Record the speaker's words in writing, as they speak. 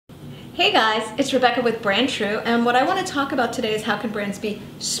Hey guys, it's Rebecca with BrandTrue, and what I want to talk about today is how can brands be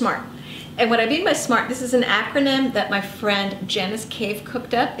smart. And what I mean by smart, this is an acronym that my friend Janice Cave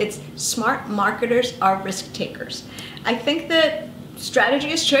cooked up. It's smart marketers are risk takers. I think that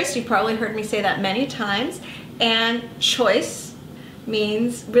strategy is choice. You've probably heard me say that many times, and choice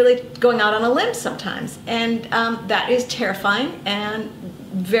means really going out on a limb sometimes, and that is terrifying and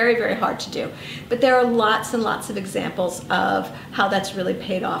very, very hard to do. But there are lots and lots of examples of how that's really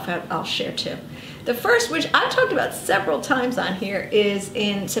paid off. I'll share two. The first, which I've talked about several times on here, is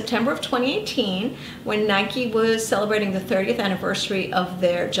in September of 2018 when Nike was celebrating the 30th anniversary of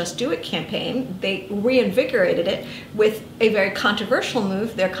their Just Do It campaign. They reinvigorated it with a very controversial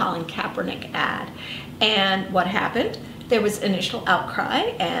move, their Colin Kaepernick ad. And what happened? There was initial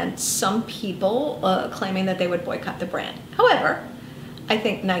outcry and some people claiming that they would boycott the brand. However, I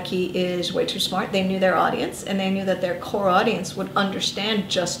think Nike is way too smart. They knew their audience, and they knew that their core audience would understand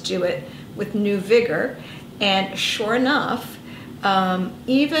Just Do It with new vigor. And sure enough,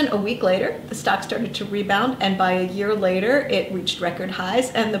 even a week later, the stock started to rebound, and by a year later, it reached record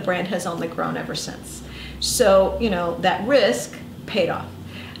highs, and the brand has only grown ever since. So, you know, that risk paid off.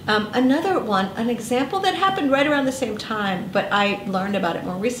 Another one, an example that happened right around the same time, but I learned about it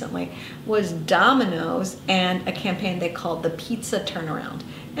more recently, was Domino's and a campaign they called the pizza turnaround.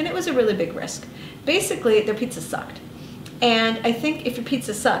 And it was a really big risk. Basically, their pizza sucked. And I think if your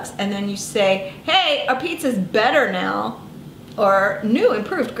pizza sucks and then you say, hey, our pizza's better now, or new,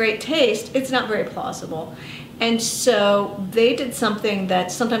 improved, great taste, it's not very plausible. And so they did something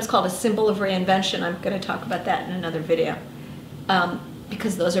that's sometimes called a symbol of reinvention. I'm going to talk about that in another video.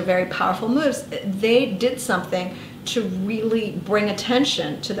 Because those are very powerful moves. They did something to really bring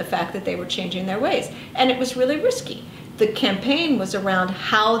attention to the fact that they were changing their ways. And it was really risky. The campaign was around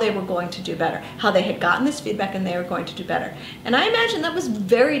how they were going to do better, how they had gotten this feedback and they were going to do better. And I imagine that was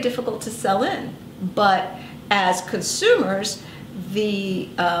very difficult to sell in. But as consumers, the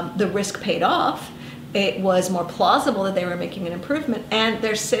risk paid off. It was more plausible that they were making an improvement, and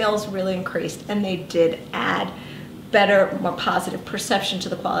their sales really increased, and they did add better, more positive perception to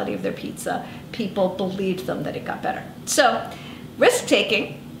the quality of their pizza. People believed them that it got better. So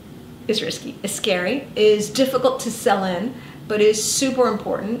risk-taking is risky, is scary, is difficult to sell in, but is super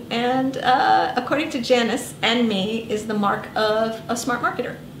important, and according to Janice and me, is the mark of a smart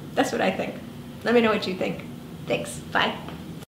marketer. That's what I think. Let me know what you think. Thanks. Bye.